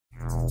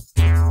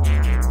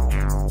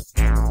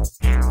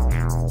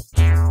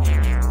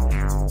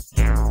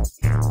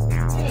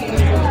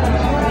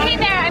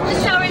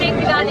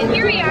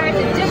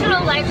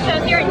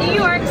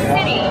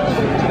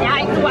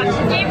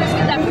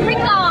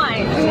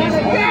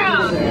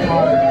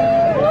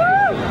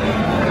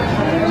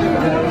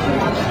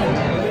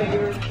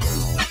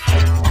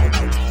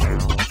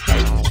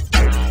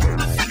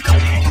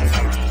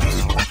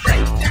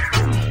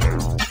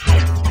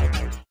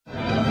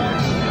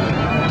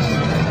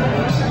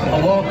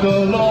walk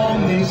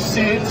along these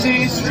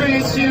city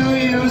streets, you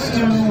used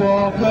to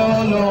walk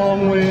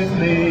along with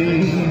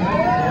me.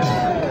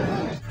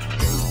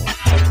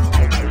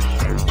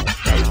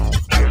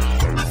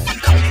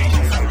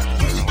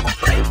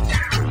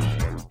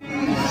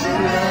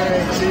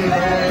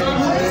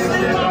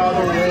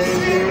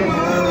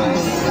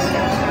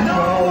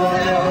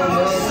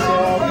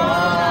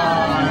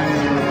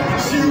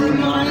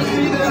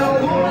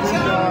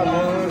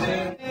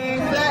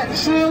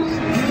 You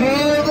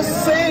feel the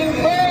same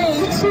way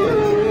too.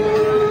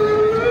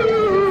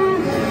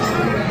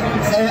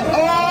 And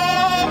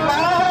all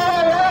my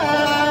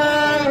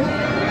life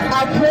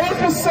I prayed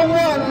for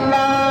someone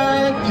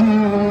like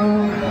you,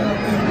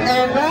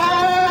 and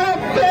I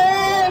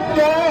thank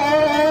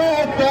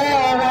God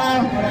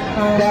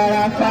that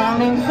I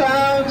finally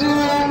found you.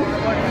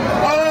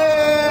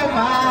 All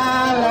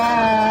my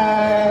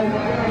life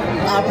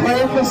I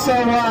prayed for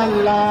someone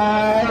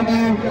like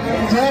you.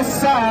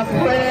 Yes, I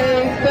pray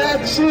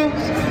that you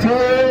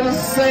feel the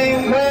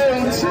same way.